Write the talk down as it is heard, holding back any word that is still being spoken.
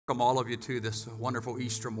Welcome all of you to this wonderful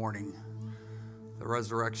Easter morning, the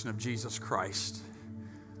resurrection of Jesus Christ,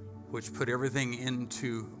 which put everything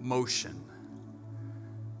into motion.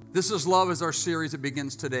 This is Love is our series that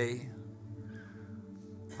begins today.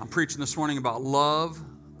 I'm preaching this morning about love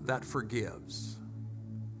that forgives.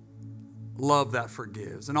 Love that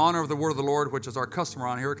forgives. In honor of the word of the Lord, which is our custom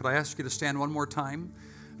around here, could I ask you to stand one more time?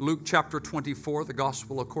 Luke chapter 24, the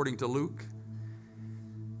gospel according to Luke.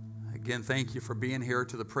 Again, thank you for being here.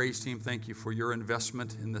 To the praise team, thank you for your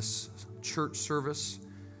investment in this church service.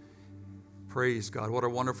 Praise God. What a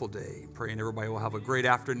wonderful day. Praying everybody will have a great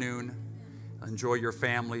afternoon. Enjoy your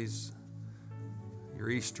families, your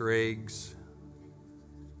Easter eggs,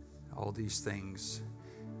 all these things.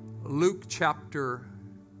 Luke chapter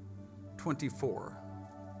 24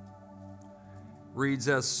 reads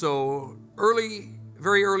as so.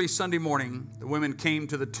 Very early Sunday morning, the women came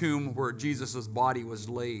to the tomb where Jesus' body was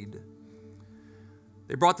laid.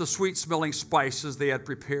 They brought the sweet-smelling spices they had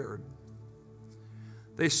prepared.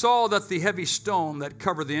 They saw that the heavy stone that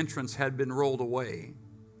covered the entrance had been rolled away.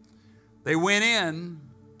 They went in,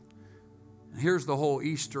 and here's the whole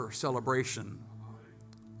Easter celebration.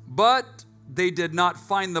 But they did not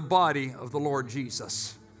find the body of the Lord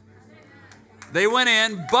Jesus. They went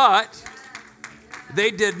in, but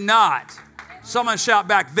they did not. Someone shout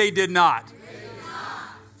back, they did not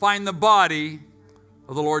find the body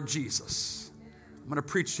of the Lord Jesus. I'm going to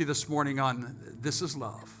preach to you this morning on This is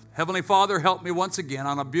Love. Heavenly Father, help me once again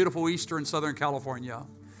on a beautiful Easter in Southern California,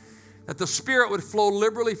 that the Spirit would flow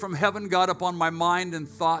liberally from heaven, God, upon my mind and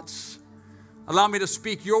thoughts. Allow me to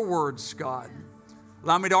speak your words, God.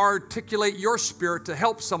 Allow me to articulate your Spirit to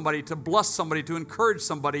help somebody, to bless somebody, to encourage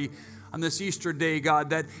somebody on this Easter day,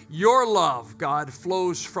 God, that your love, God,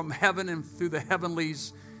 flows from heaven and through the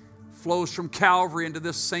heavenlies, flows from Calvary into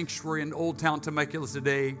this sanctuary in Old Town Temecula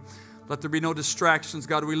today. Let there be no distractions.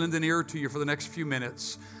 God, we lend an ear to you for the next few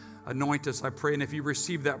minutes. Anoint us, I pray. And if you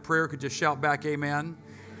receive that prayer, could you shout back, amen?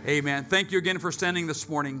 Amen. Thank you again for standing this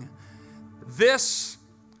morning. This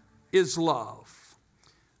is love.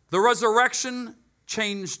 The resurrection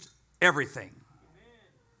changed everything.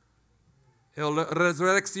 La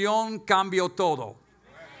resurrección cambió todo.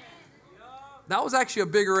 That was actually a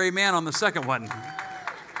bigger amen on the second one.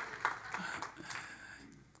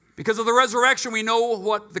 Because of the resurrection, we know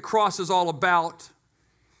what the cross is all about.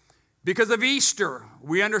 Because of Easter,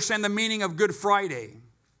 we understand the meaning of Good Friday.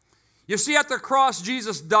 You see, at the cross,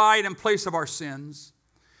 Jesus died in place of our sins.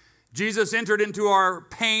 Jesus entered into our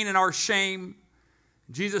pain and our shame.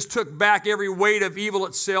 Jesus took back every weight of evil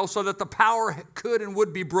itself so that the power could and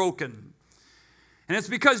would be broken. And it's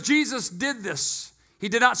because Jesus did this. He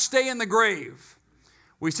did not stay in the grave.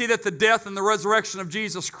 We see that the death and the resurrection of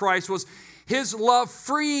Jesus Christ was His love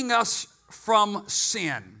freeing us from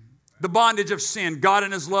sin, the bondage of sin. God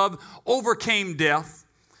in His love overcame death.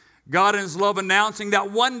 God in His love announcing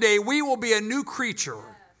that one day we will be a new creature.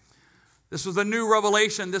 This was a new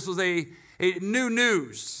revelation. This was a new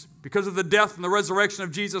news. Because of the death and the resurrection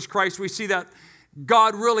of Jesus Christ, we see that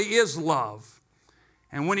God really is love.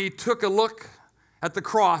 And when He took a look at the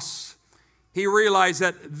cross, He realized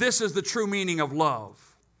that this is the true meaning of love.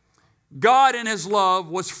 God in His love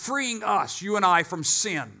was freeing us, you and I, from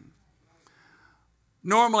sin.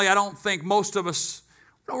 Normally, I don't think most of us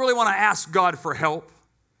don't really want to ask God for help.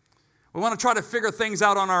 We want to try to figure things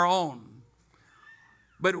out on our own.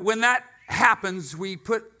 But when that happens, we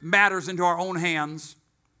put matters into our own hands.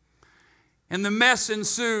 And the mess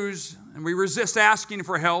ensues, and we resist asking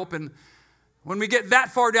for help. And when we get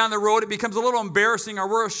that far down the road, it becomes a little embarrassing, or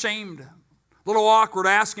we're ashamed, a little awkward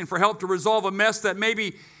asking for help to resolve a mess that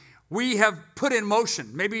maybe we have put in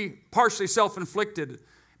motion, maybe partially self-inflicted.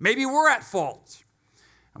 Maybe we're at fault.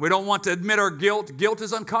 And we don't want to admit our guilt. Guilt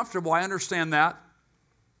is uncomfortable. I understand that.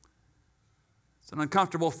 It's an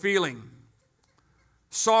uncomfortable feeling.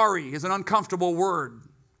 Sorry is an uncomfortable word.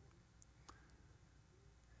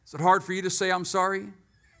 Is it hard for you to say, I'm sorry?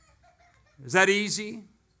 Is that easy?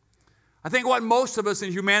 I think what most of us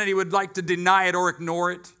in humanity would like to deny it or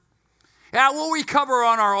ignore it. Yeah, we'll recover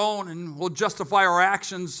on our own and we'll justify our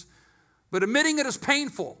actions. But admitting it is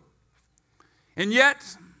painful. And yet,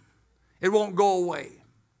 it won't go away.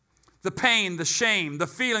 The pain, the shame, the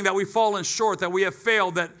feeling that we've fallen short, that we have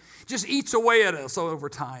failed, that just eats away at us over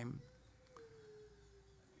time.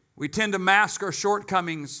 We tend to mask our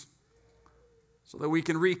shortcomings so that we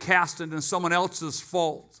can recast it in someone else's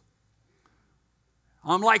fault.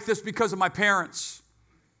 I'm like this because of my parents,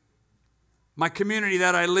 my community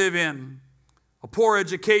that I live in, a poor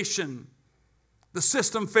education. The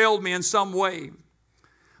system failed me in some way.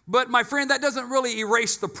 But my friend, that doesn't really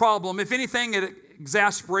erase the problem. If anything, it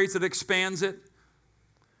exasperates, it expands it.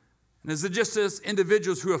 And is it just as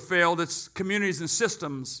individuals who have failed? It's communities and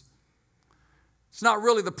systems. It's not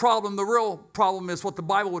really the problem. The real problem is what the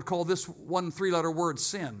Bible would call this one three-letter word,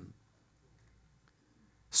 sin.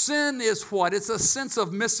 Sin is what? It's a sense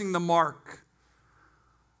of missing the mark,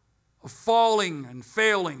 of falling and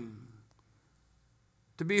failing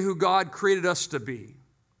to be who God created us to be.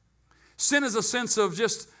 Sin is a sense of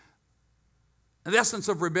just an essence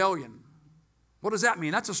of rebellion. What does that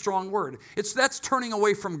mean? That's a strong word. That's turning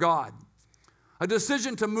away from God. A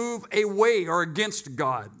decision to move away or against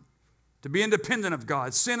God, to be independent of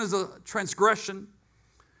God. Sin is a transgression.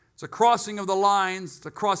 It's a crossing of the lines, the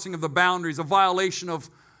crossing of the boundaries, a violation of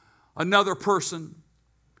another person.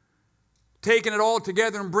 Taking it all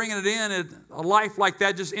together and bringing it in, a life like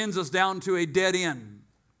that just ends us down to a dead end.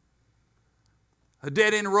 A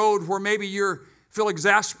dead end road where maybe you feel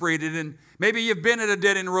exasperated and maybe you've been at a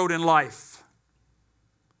dead end road in life.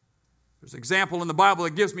 There's an example in the Bible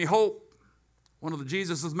that gives me hope. One of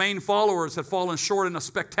Jesus' main followers had fallen short in a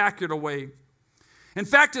spectacular way. In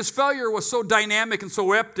fact, his failure was so dynamic and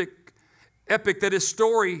so epic that his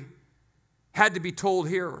story had to be told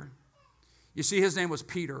here. You see, his name was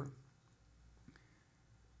Peter.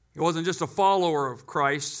 He wasn't just a follower of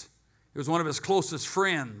Christ. He was one of his closest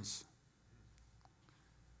friends.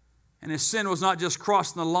 And his sin was not just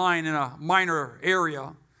crossing the line in a minor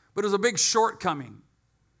area, but it was a big shortcoming.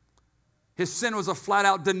 His sin was a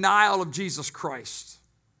flat-out denial of Jesus Christ.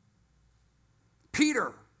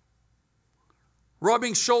 Peter,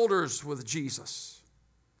 rubbing shoulders with Jesus,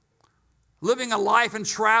 living a life and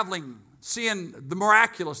traveling, seeing the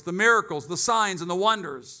miraculous, the miracles, the signs, and the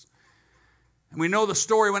wonders. And we know the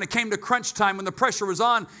story. When it came to crunch time, when the pressure was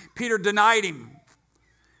on, Peter denied him.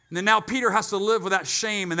 And then now Peter has to live with that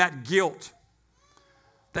shame and that guilt,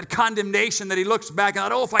 that condemnation that he looks back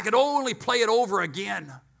and, oh, if I could only play it over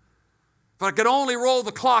again. If I could only roll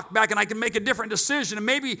the clock back and I could make a different decision. And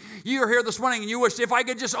maybe you're here this morning and you wish, if I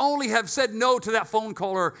could just only have said no to that phone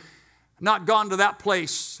call or not gone to that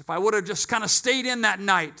place. If I would have just kind of stayed in that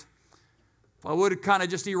night. If I would have kind of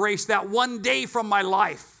just erased that one day from my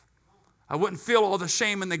life. I wouldn't feel all the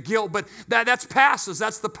shame and the guilt. But that's past.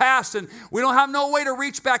 That's the past. And we don't have no way to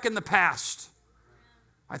reach back in the past.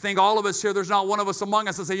 I think all of us here, there's not one of us among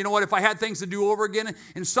us that say, you know what, if I had things to do over again,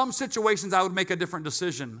 in some situations I would make a different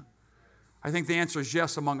decision. I think the answer is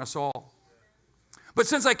yes among us all. But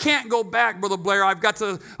since I can't go back, Brother Blair, I've got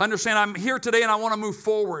to understand I'm here today and I want to move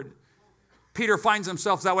forward. Peter finds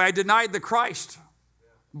himself that way. I denied the Christ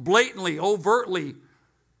blatantly, overtly,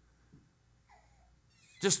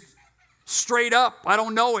 just straight up. I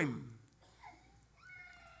don't know him.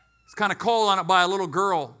 It's kind of called on it by a little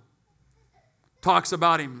girl. Talks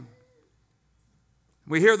about him.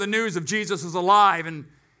 We hear the news of Jesus is alive, and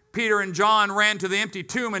Peter and John ran to the empty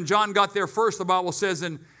tomb, and John got there first, the Bible says,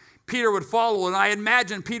 and Peter would follow. And I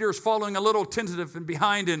imagine Peter's following a little tentative and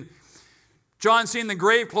behind, and John seeing the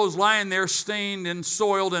grave clothes lying there, stained and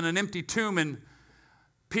soiled in an empty tomb, and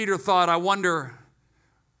Peter thought, I wonder,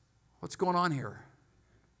 what's going on here?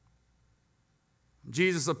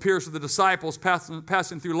 Jesus appears to the disciples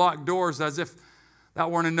passing through locked doors as if that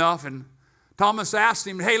weren't enough, and Thomas asked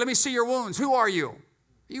him, hey, let me see your wounds. Who are you? Are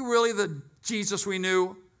you really the Jesus we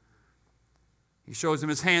knew? He shows him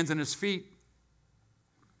his hands and his feet.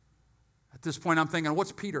 At this point, I'm thinking,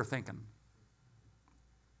 what's Peter thinking?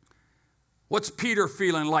 What's Peter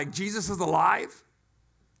feeling like? Jesus is alive?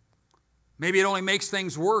 Maybe it only makes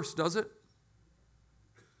things worse, does it?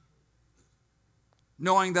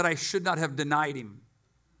 Knowing that I should not have denied him.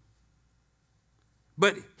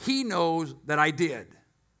 But he knows that I did.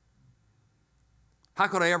 How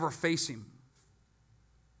could I ever face him?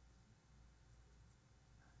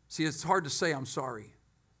 See, it's hard to say I'm sorry.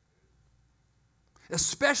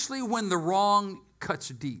 Especially when the wrong cuts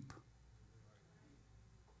deep.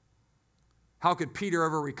 How could Peter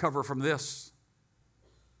ever recover from this?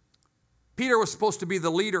 Peter was supposed to be the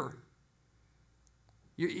leader.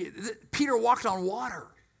 Peter walked on water.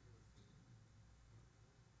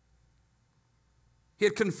 He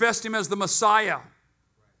had confessed him as the Messiah.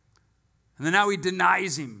 And then now he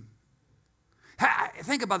denies him.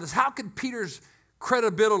 Think about this. How could Peter's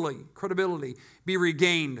credibility be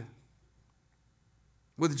regained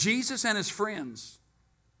with Jesus and his friends?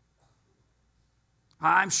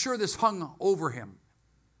 I'm sure this hung over him.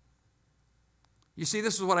 You see,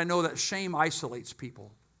 this is what I know, that shame isolates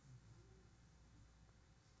people.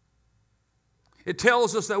 It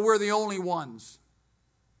tells us that we're the only ones.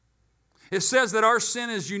 It says that our sin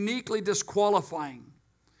is uniquely disqualifying,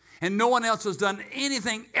 and no one else has done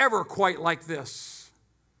anything ever quite like this.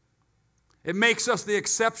 It makes us the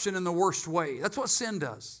exception in the worst way. That's what sin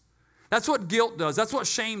does. That's what guilt does. That's what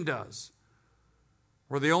shame does.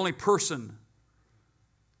 We're the only person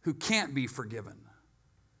who can't be forgiven.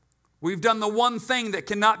 We've done the one thing that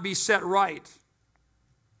cannot be set right.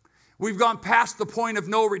 We've gone past the point of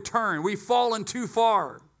no return. We've fallen too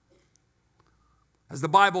far. As the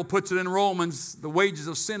Bible puts it in Romans, the wages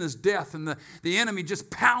of sin is death, and the enemy just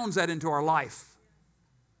pounds that into our life.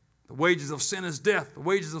 The wages of sin is death. The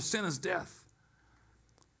wages of sin is death.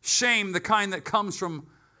 Shame, the kind that comes from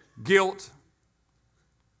guilt,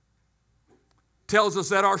 tells us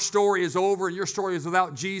that our story is over and your story is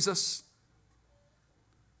without Jesus.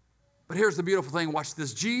 But here's the beautiful thing. Watch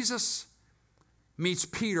this. Jesus meets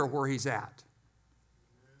Peter where he's at.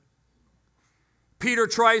 Peter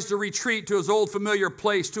tries to retreat to his old familiar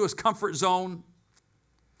place, to his comfort zone.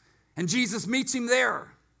 And Jesus meets him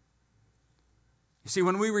there. You see,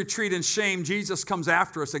 when we retreat in shame, Jesus comes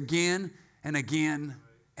after us again and again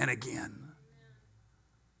and again.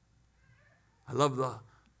 I love the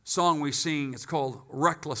song we sing. It's called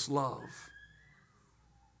Reckless Love.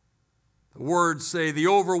 The words say, the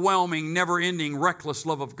overwhelming, never-ending, reckless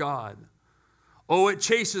love of God. Oh, it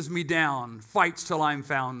chases me down, fights till I'm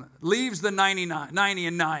found, leaves the 90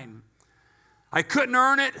 and 9. I couldn't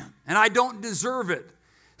earn it, and I don't deserve it.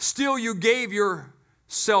 Still, you gave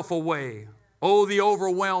yourself away. Oh, the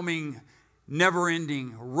overwhelming,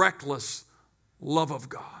 never-ending, reckless love of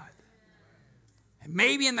God. And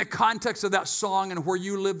maybe in the context of that song and where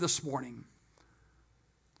you live this morning,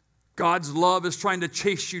 God's love is trying to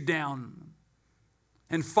chase you down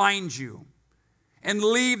and find you and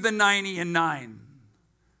leave the 90 and 9.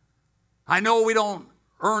 I know we don't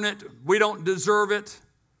earn it, we don't deserve it,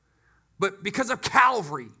 but because of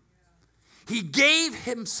Calvary, He gave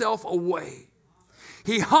Himself away.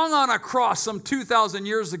 He hung on a cross some 2,000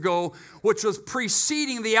 years ago, which was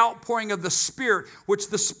preceding the outpouring of the Spirit, which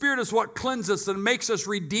the Spirit is what cleanses us and makes us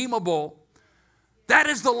redeemable. That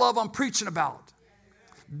is the love I'm preaching about.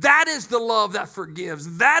 That is the love that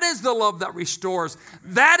forgives. That is the love that restores.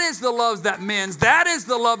 That is the love that mends. That is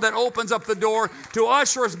the love that opens up the door to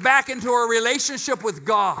usher us back into a relationship with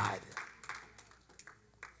God.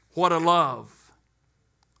 What a love.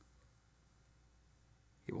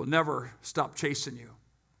 He will never stop chasing you.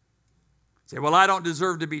 Say, well, I don't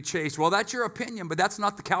deserve to be chased. Well, that's your opinion, but that's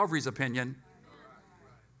not the Calvary's opinion.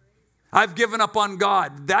 I've given up on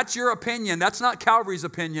God. That's your opinion. That's not Calvary's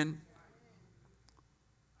opinion.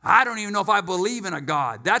 I don't even know if I believe in a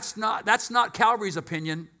God. That's not Calvary's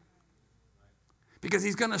opinion. Because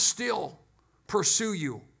He's going to still pursue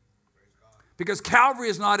you. Because Calvary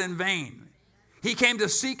is not in vain. He came to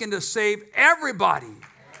seek and to save everybody.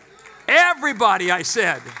 Everybody, I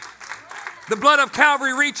said. The blood of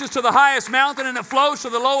Calvary reaches to the highest mountain and it flows to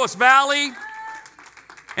the lowest valley.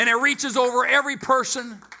 And it reaches over every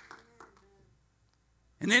person.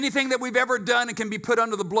 And anything that we've ever done, it can be put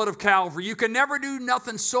under the blood of Calvary. You can never do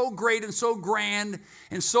nothing so great and so grand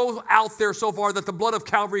and so out there so far that the blood of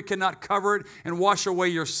Calvary cannot cover it and wash away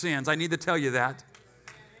your sins. I need to tell you that.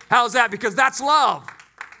 How's that? Because that's love.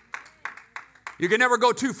 You can never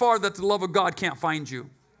go too far that the love of God can't find you.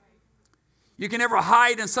 You can never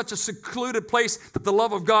hide in such a secluded place that the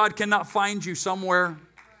love of God cannot find you somewhere.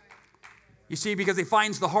 You see, because He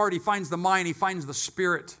finds the heart, He finds the mind, He finds the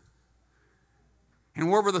spirit. And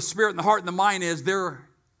wherever the spirit and the heart and the mind is,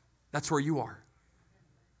 that's where you are.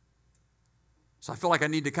 So I feel like I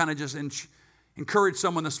need to kind of just encourage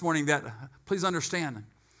someone this morning that please understand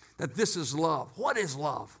that this is love. What is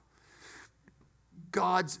love?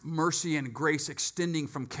 God's mercy and grace extending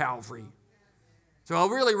from Calvary. So I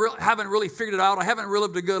really haven't really figured it out. I haven't really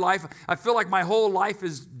lived a good life. I feel like my whole life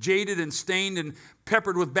is jaded and stained and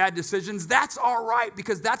peppered with bad decisions. That's all right,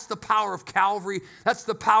 because that's the power of Calvary. That's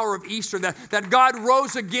the power of Easter, that God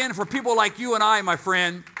rose again for people like you and I, my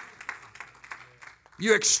friend.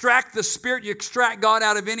 You extract the Spirit, you extract God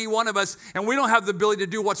out of any one of us, and we don't have the ability to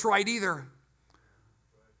do what's right either.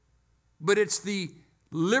 But it's the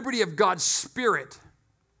liberty of God's Spirit.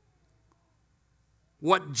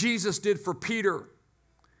 What Jesus did for Peter,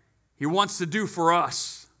 He wants to do for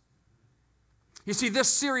us. You see, this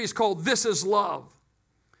series called This Is Love.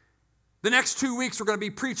 The next 2 weeks we're going to be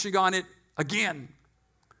preaching on it again.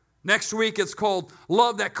 Next week it's called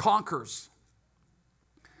Love That Conquers.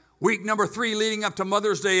 Week number 3 leading up to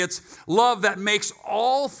Mother's Day, it's Love That Makes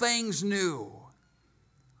All Things New.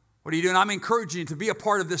 What are you doing? I'm encouraging you to be a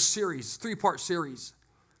part of this series, 3-part series.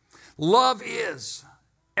 Love is.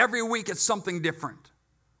 Every week it's something different.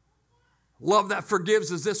 Love that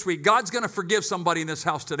forgives us this week. God's going to forgive somebody in this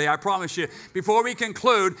house today, I promise you. Before we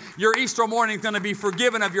conclude, your Easter morning is going to be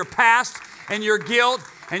forgiven of your past and your guilt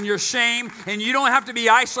and your shame, and you don't have to be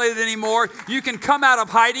isolated anymore. You can come out of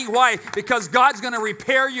hiding. Why? Because God's going to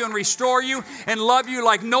repair you and restore you and love you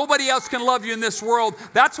like nobody else can love you in this world.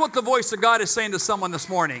 That's what the voice of God is saying to someone this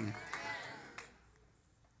morning.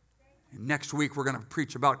 And next week, we're going to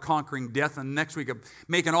preach about conquering death, and next week,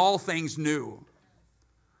 making all things new.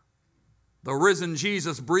 The risen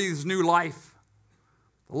Jesus breathes new life,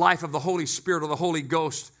 the life of the Holy Spirit or the Holy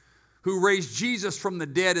Ghost, who raised Jesus from the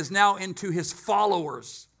dead, is now into his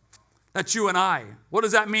followers. That's you and I. What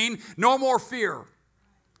does that mean? No more fear.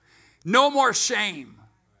 No more shame.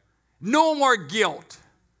 No more guilt.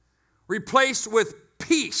 Replaced with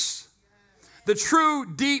peace. The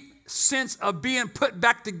true, deep sense of being put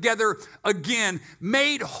back together again,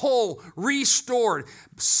 made whole, restored,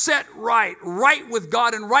 set right with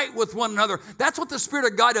God and right with one another. That's what the Spirit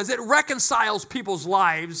of God does. It reconciles people's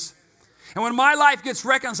lives. And when my life gets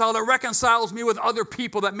reconciled, it reconciles me with other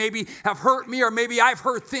people that maybe have hurt me or maybe I've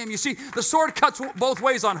hurt them. You see, the sword cuts both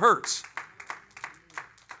ways on hurts.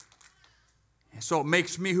 And so it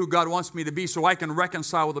makes me who God wants me to be so I can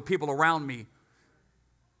reconcile with the people around me.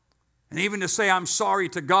 And even to say I'm sorry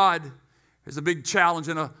to God is a big challenge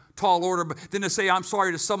and a tall order. But then to say I'm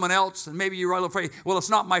sorry to someone else, and maybe you're afraid, well, it's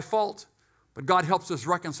not my fault. But God helps us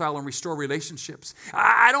reconcile and restore relationships.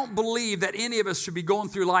 I don't believe that any of us should be going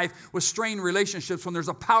through life with strained relationships when there's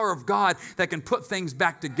a power of God that can put things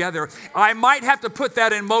back together. I might have to put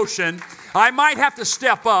that in motion. I might have to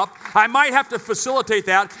step up. I might have to facilitate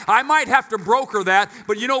that. I might have to broker that.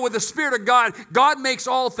 But you know, with the Spirit of God, God makes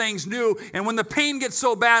all things new. And when the pain gets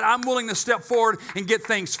so bad, I'm willing to step forward and get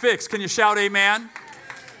things fixed. Can you shout amen?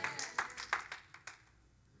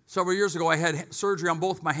 Several years ago, I had surgery on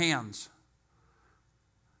both my hands.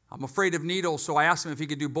 I'm afraid of needles, so I asked him if he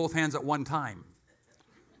could do both hands at one time.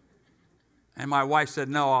 And my wife said,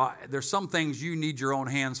 no, there's some things you need your own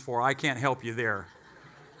hands for. I can't help you there.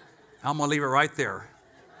 I'm going to leave it right there.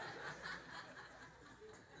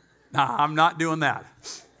 No, I'm not doing that.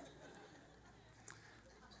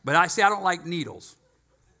 But I don't like needles.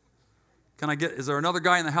 Is there another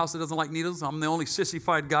guy in the house that doesn't like needles? I'm the only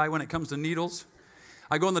sissified guy when it comes to needles.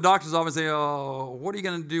 I go in the doctor's office and say, oh, what are you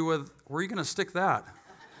going to do with, where are you going to stick that?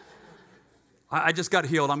 I just got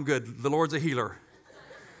healed. I'm good. The Lord's a healer.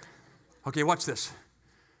 Okay, watch this.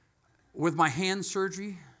 With my hand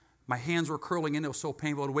surgery, my hands were curling in. It was so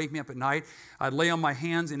painful. It would wake me up at night. I'd lay on my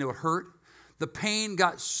hands and it would hurt. The pain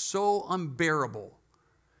got so unbearable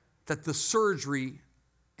that the surgery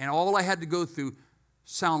and all I had to go through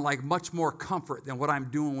sound like much more comfort than what I'm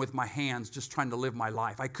doing with my hands, just trying to live my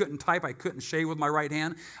life. I couldn't type. I couldn't shave with my right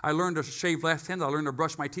hand. I learned to shave left-handed. I learned to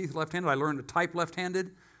brush my teeth left-handed. I learned to type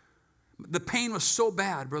left-handed. The pain was so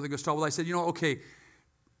bad, Brother Gustavo, I said, okay,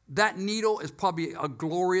 that needle is probably a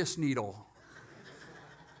glorious needle.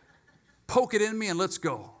 Poke it in me and let's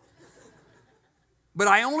go. But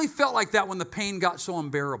I only felt like that when the pain got so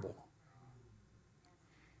unbearable.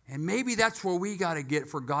 And maybe that's where we got to get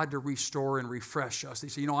for God to restore and refresh us. They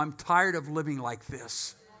say, I'm tired of living like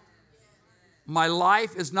this. My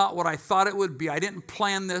life is not what I thought it would be. I didn't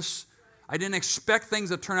plan this. I didn't expect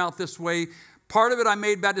things to turn out this way. Part of it, I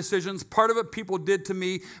made bad decisions. Part of it, people did to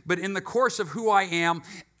me. But in the course of who I am,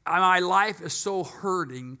 my life is so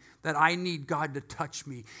hurting that I need God to touch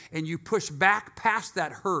me. And you push back past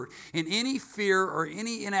that hurt and any fear or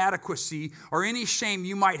any inadequacy or any shame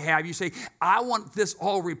you might have. You say, I want this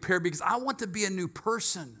all repaired because I want to be a new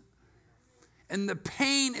person. And the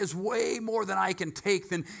pain is way more than I can take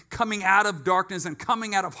than coming out of darkness and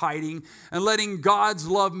coming out of hiding and letting God's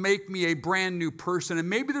love make me a brand new person. And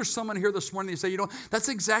maybe there's someone here this morning that say, that's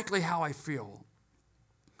exactly how I feel.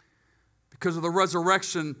 Because of the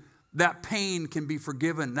resurrection, that pain can be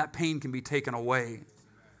forgiven. That pain can be taken away.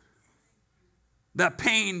 That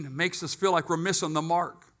pain makes us feel like we're missing the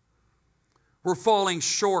mark. We're falling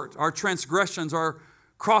short. Our transgressions are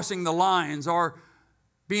crossing the lines. Our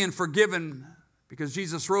being forgiven because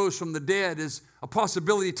Jesus rose from the dead is a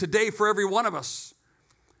possibility today for every one of us.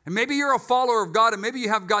 And maybe you're a follower of God and maybe you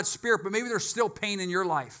have God's Spirit, but maybe there's still pain in your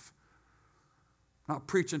life. I'm not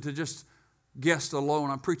preaching to just guests alone.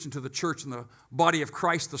 I'm preaching to the church and the body of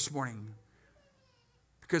Christ this morning.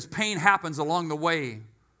 Because pain happens along the way.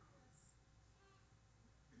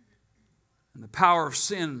 And the power of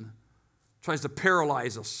sin tries to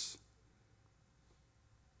paralyze us.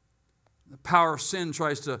 The power of sin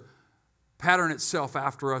tries to pattern itself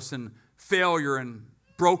after us in failure and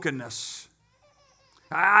brokenness.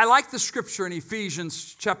 I like the scripture in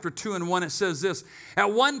Ephesians chapter 2 and 1. It says this,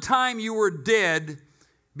 at one time you were dead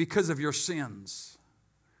because of your sins.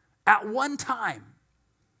 At one time,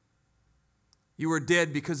 you were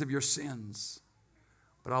dead because of your sins.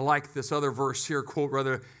 But I like this other verse here, quote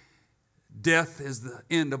rather, death is the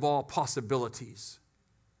end of all possibilities.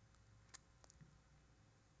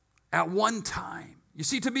 At one time. You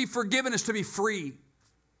see, to be forgiven is to be free.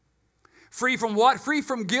 Free from what? Free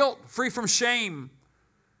from guilt, free from shame,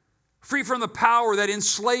 free from the power that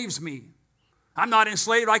enslaves me. I'm not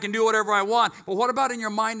enslaved, I can do whatever I want. But what about in your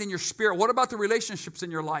mind and your spirit? What about the relationships in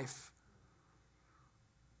your life?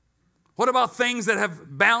 What about things that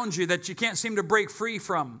have bound you that you can't seem to break free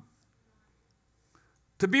from?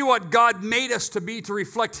 To be what God made us to be, to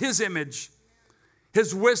reflect His image,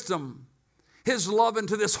 His wisdom, His love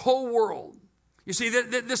into this whole world. You see,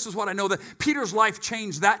 this is what I know, that Peter's life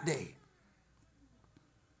changed that day.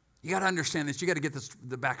 You got to understand this. You got to get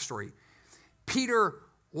the backstory. Peter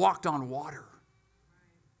walked on water.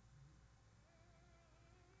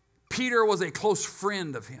 Peter was a close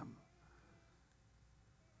friend of him.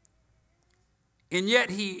 And yet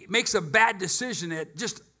he makes a bad decision at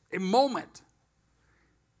just a moment.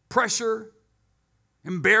 Pressure,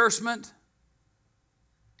 embarrassment,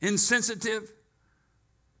 insensitive.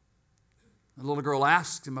 The little girl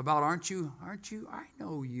asks him about, aren't you? I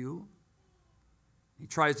know you. He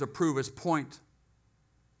tries to prove his point.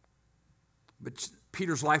 But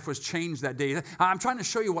Peter's life was changed that day. I'm trying to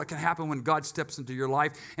show you what can happen when God steps into your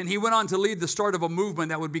life. And he went on to lead the start of a movement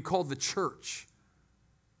that would be called the church.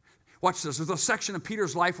 Watch this. There's a section of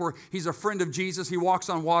Peter's life where he's a friend of Jesus. He walks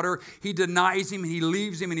on water. He denies him and he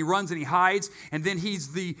leaves him and he runs and he hides. And then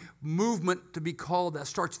he's the movement to be called that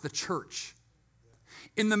starts the church.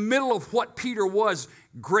 In the middle of what Peter was,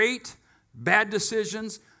 great, bad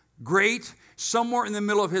decisions, great, somewhere in the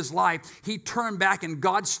middle of his life, he turned back and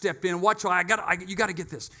God stepped in. Watch, you got to get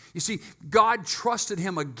this. You see, God trusted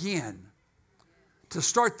him again to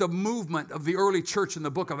start the movement of the early church in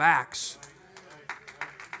the book of Acts.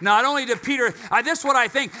 Not only did Peter, this is what I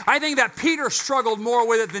think. I think that Peter struggled more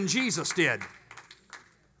with it than Jesus did.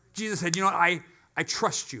 Jesus said, you know what, I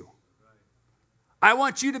trust you. I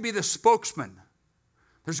want you to be the spokesman.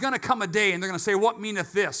 There's going to come a day and they're going to say, what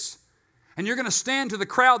meaneth this? And you're going to stand to the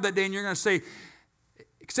crowd that day and you're going to say,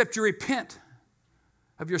 except you repent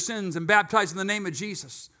of your sins and baptize in the name of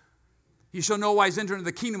Jesus, you shall no wise enter into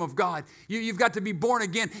the kingdom of God. You've got to be born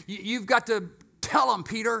again. You've got to tell them,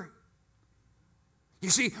 Peter. You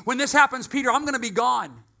see, when this happens, Peter, I'm going to be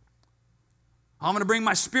gone. I'm going to bring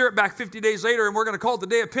my spirit back 50 days later, and we're going to call it the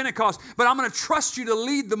day of Pentecost. But I'm going to trust you to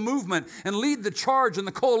lead the movement and lead the charge and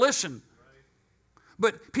the coalition.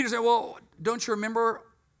 But Peter said, well, don't you remember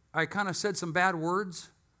I kind of said some bad words?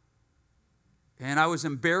 And I was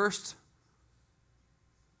embarrassed.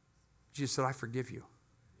 Jesus said, I forgive you.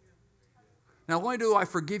 Now, not only do I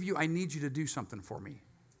forgive you, I need you to do something for me.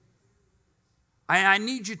 I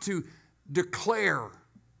need you to declare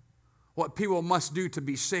what people must do to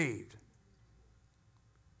be saved.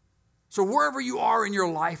 So wherever you are in your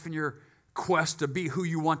life, in your quest to be who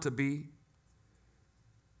you want to be,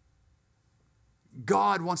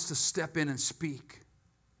 God wants to step in and speak.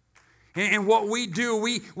 And what we do,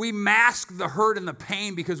 we mask the hurt and the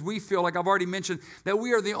pain because we feel, like I've already mentioned, that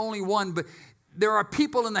we are the only one. But there are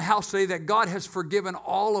people in the house today that God has forgiven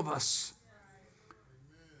all of us.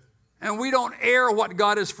 And we don't air what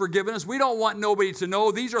God has forgiven us. We don't want nobody to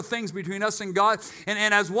know. These are things between us and God.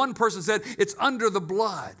 And as one person said, it's under the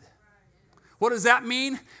blood. What does that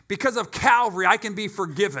mean? Because of Calvary, I can be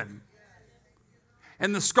forgiven.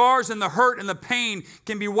 And the scars and the hurt and the pain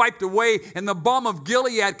can be wiped away. And the balm of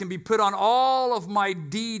Gilead can be put on all of my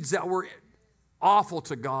deeds that were awful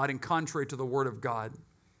to God and contrary to the Word of God.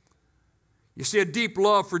 You see, a deep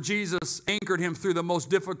love for Jesus anchored him through the most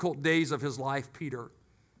difficult days of his life, Peter.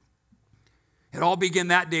 It all began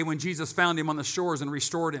that day when Jesus found him on the shores and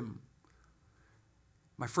restored him.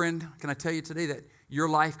 My friend, can I tell you today that your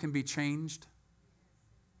life can be changed?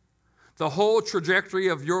 The whole trajectory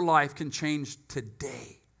of your life can change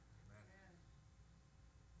today.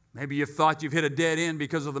 Maybe you've thought you've hit a dead end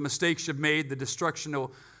because of the mistakes you've made, the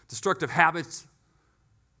destructive habits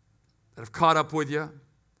that have caught up with you.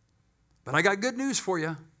 But I got good news for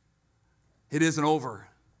you. It isn't over.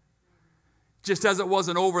 Just as it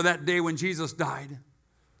wasn't over that day when Jesus died.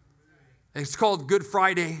 It's called Good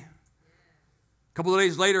Friday. A couple of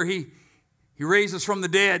days later, he raised us from the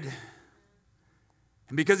dead.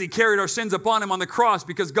 And because he carried our sins upon him on the cross,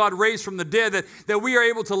 because God raised from the dead, that we are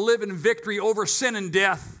able to live in victory over sin and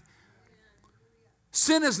death.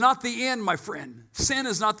 Sin is not the end, my friend. Sin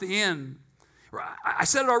is not the end. I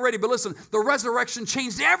said it already, but listen, the resurrection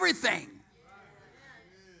changed everything.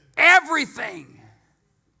 Everything.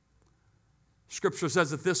 Scripture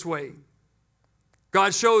says it this way.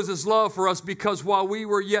 God shows his love for us because while we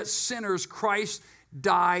were yet sinners, Christ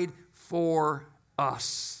died for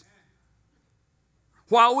us.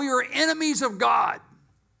 While we were enemies of God,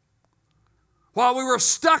 while we were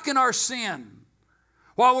stuck in our sin,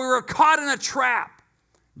 while we were caught in a trap,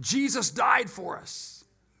 Jesus died for us.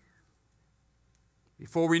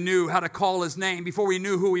 Before we knew how to call his name, before we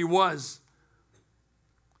knew who he was,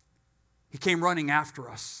 he came running after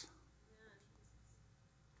us.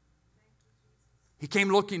 He came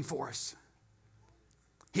looking for us.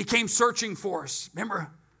 He came searching for us.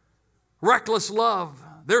 Remember, reckless love.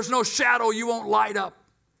 There's no shadow you won't light up.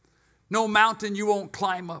 No mountain you won't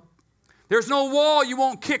climb up. There's no wall you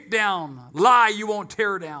won't kick down. Lie you won't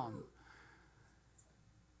tear down.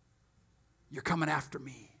 You're coming after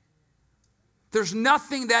me. There's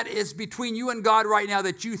nothing that is between you and God right now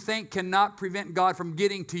that you think cannot prevent God from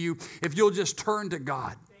getting to you if you'll just turn to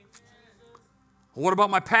God. What about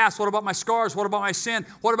my past? What about my scars? What about my sin?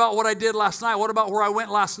 What about what I did last night? What about where I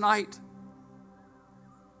went last night?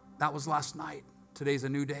 That was last night. Today's a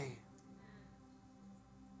new day.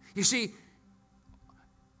 You see,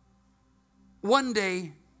 one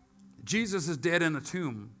day, Jesus is dead in a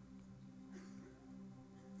tomb.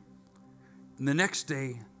 And the next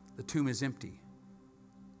day, the tomb is empty.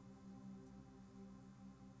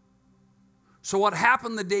 So what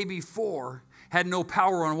happened the day before had no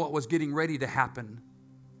power on what was getting ready to happen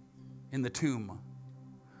in the tomb.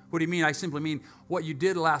 What do you mean? I simply mean what you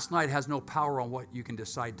did last night has no power on what you can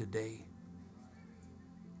decide today.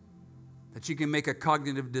 That you can make a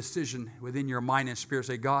cognitive decision within your mind and spirit.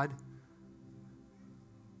 Say, God,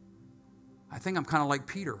 I think I'm kind of like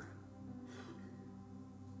Peter.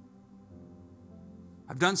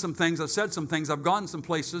 I've done some things, I've said some things, I've gone some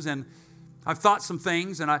places, and I've thought some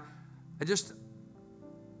things, and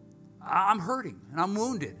I'm hurting, and I'm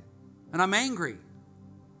wounded, and I'm angry.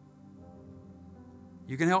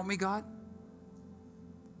 You can help me, God?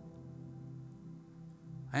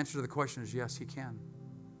 The answer to the question is yes, he can.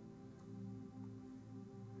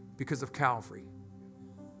 Because of Calvary.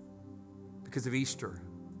 Because of Easter.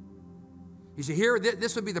 You see, here,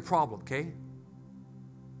 this would be the problem, okay?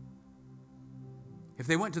 If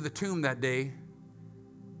they went to the tomb that day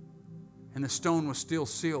and the stone was still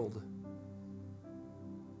sealed,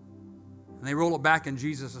 and they roll it back and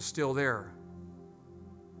Jesus is still there,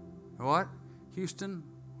 you know what? Houston,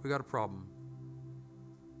 we got a problem.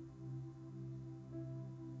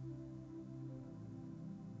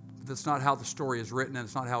 But that's not how the story is written, and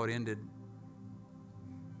it's not how it ended.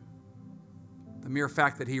 The mere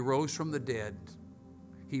fact that he rose from the dead,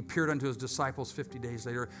 he appeared unto his disciples 50 days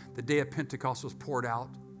later. The day of Pentecost was poured out.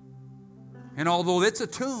 And although it's a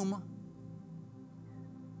tomb,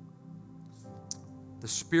 the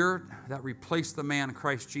Spirit that replaced the man,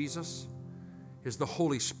 Christ Jesus, is the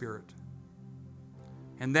Holy Spirit.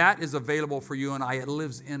 And that is available for you and I. It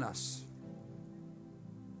lives in us.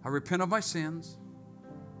 I repent of my sins.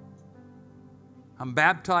 I'm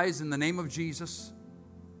baptized in the name of Jesus.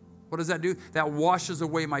 What does that do? That washes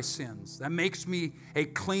away my sins. That makes me a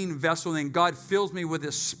clean vessel. And then God fills me with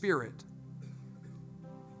His Spirit.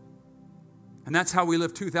 And that's how we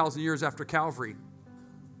live 2,000 years after Calvary.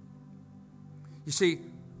 You see,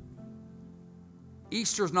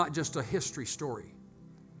 Easter's not just a history story.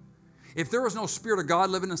 If there was no Spirit of God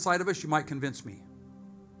living inside of us, you might convince me.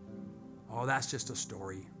 Oh, that's just a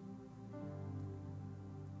story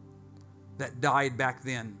that died back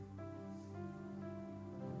then.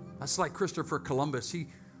 That's like Christopher Columbus. He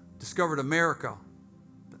discovered America.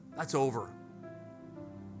 That's over.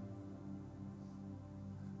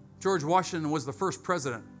 George Washington was the first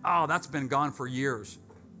president. Oh, that's been gone for years.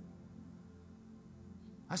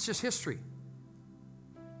 That's just history.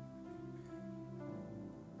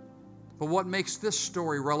 But what makes this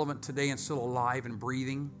story relevant today and still alive and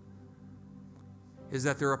breathing is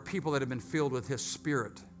that there are people that have been filled with His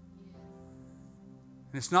Spirit.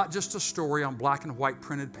 And it's not just a story on black and white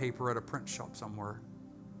printed paper at a print shop somewhere.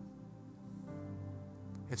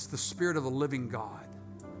 It's the Spirit of the living God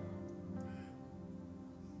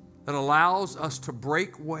that allows us to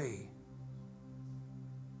break away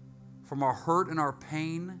from our hurt and our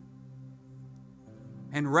pain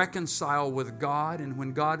and reconcile with God. And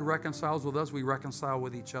when God reconciles with us, we reconcile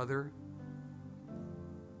with each other.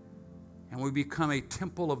 And we become a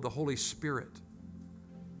temple of the Holy Spirit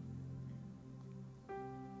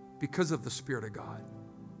because of the Spirit of God.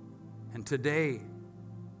 And today,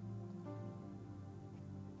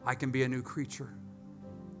 I can be a new creature.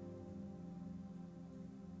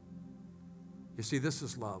 You see, this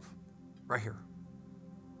is love right here.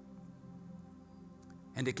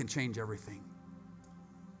 And it can change everything.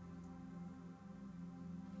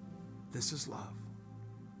 This is love.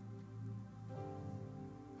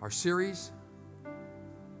 Our series,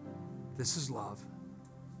 this is love.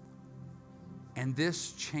 And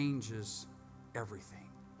this changes everything.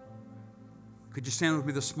 Could you stand with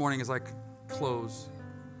me this morning as I close?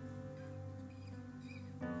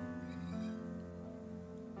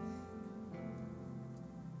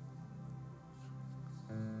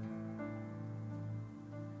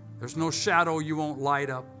 There's no shadow you won't light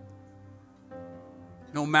up.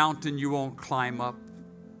 No mountain you won't climb up.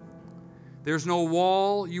 There's no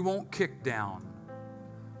wall you won't kick down.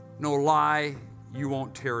 No lie you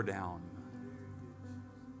won't tear down.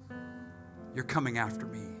 You're coming after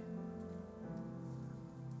me.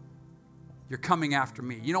 You're coming after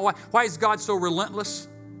me. You know why? Why is God so relentless?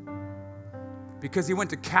 Because He went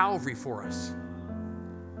to Calvary for us.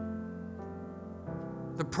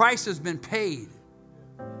 The price has been paid.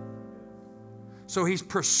 So He's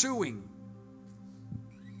pursuing.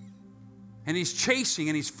 And He's chasing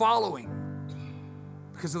and He's following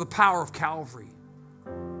because of the power of Calvary.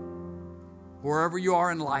 Wherever you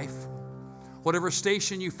are in life, whatever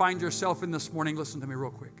station you find yourself in this morning, listen to me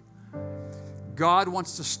real quick. God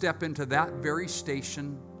wants to step into that very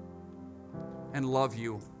station and love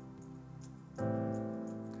you.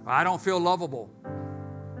 I don't feel lovable.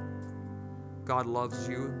 God loves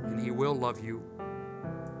you and He will love you.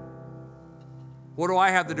 What do I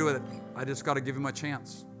have to do with it? I just got to give Him a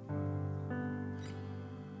chance.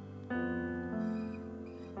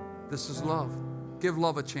 This is love. Give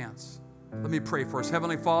love a chance. Let me pray for us.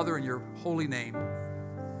 Heavenly Father, in your holy name,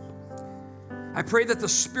 I pray that the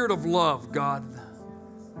Spirit of love, God,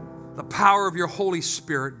 the power of your Holy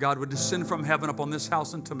Spirit, God, would descend from heaven upon this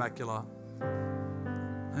house in Temecula.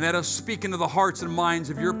 And let us speak into the hearts and minds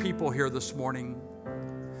of your people here this morning,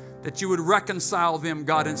 that you would reconcile them,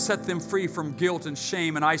 God, and set them free from guilt and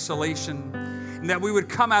shame and isolation. And that we would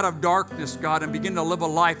come out of darkness, God, and begin to live a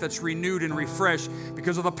life that's renewed and refreshed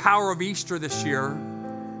because of the power of Easter this year.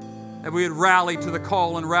 That we would rally to the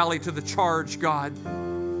call and rally to the charge, God.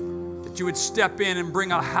 That you would step in and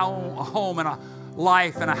bring a home and a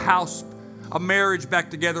life and a house, a marriage back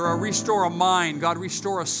together, or restore a mind, God,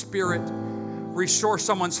 restore a spirit. Restore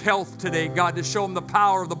someone's health today, God, to show them the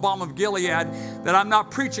power of the balm of Gilead, that I'm not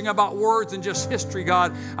preaching about words and just history,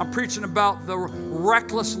 God. I'm preaching about the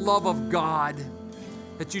reckless love of God,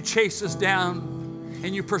 that you chase us down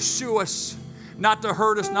and you pursue us, not to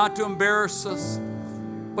hurt us, not to embarrass us,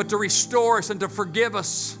 but to restore us and to forgive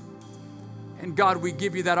us. And God, we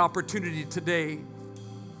give you that opportunity today.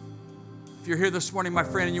 If you're here this morning, my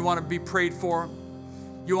friend, and you want to be prayed for,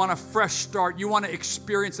 you want a fresh start, you want to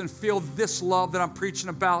experience and feel this love that I'm preaching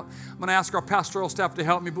about, I'm going to ask our pastoral staff to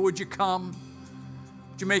help me, but would you come?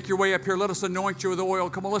 Would you make your way up here? Let us anoint you with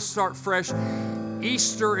oil. Come on, let's start fresh.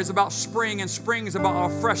 Easter is about spring, and spring is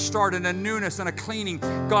about a fresh start and a newness and a cleaning.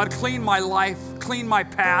 God, clean my life, clean my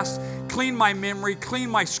past, clean my memory, clean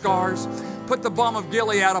my scars. Put the balm of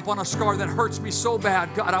Gilead upon a scar that hurts me so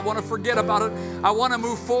bad. God, I want to forget about it. I want to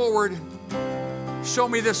move forward. Show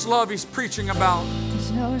me this love He's preaching about.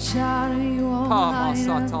 There's no shadow you won't light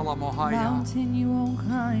up, mountain you won't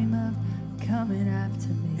climb up, coming after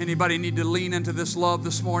me. Anybody need to lean into this love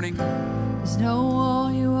this morning? There's no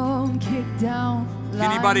wall you won't kick down.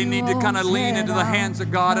 Anybody need to kind of lean into the hands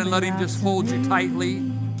of God and let Him just hold you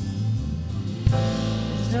tightly?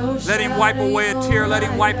 Let Him wipe away a tear. Let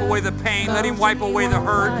Him wipe away the pain. Let Him wipe away the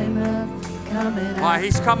hurt. Why,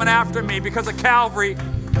 He's coming after me because of Calvary.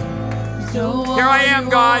 Here I am,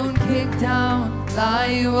 God.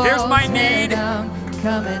 Here's my need.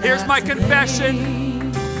 Here's my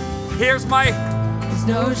confession. Here's my... There's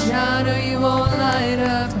no shadow you won't light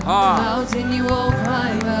up, mountain you won't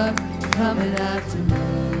climb up, coming after me.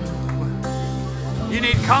 You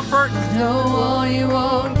need comfort. No wall you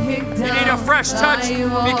won't kick down. You need a fresh touch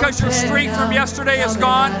because your strength from yesterday is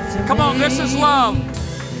gone. Come on, this is love.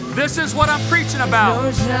 This is what I'm preaching about.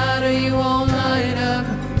 No shadow you won't light up,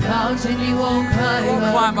 mountain you won't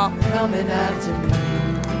climb up, coming after me.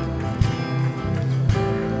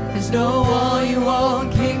 There's no wall you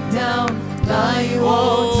won't kick down, lie you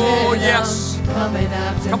won't tear down, coming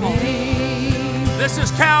after me. This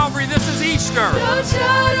is Calvary, this is Easter. No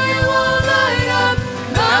shadow you won't light up,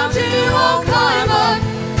 mountain you won't climb up,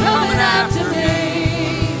 coming after me.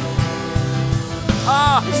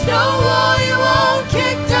 There's no wall you won't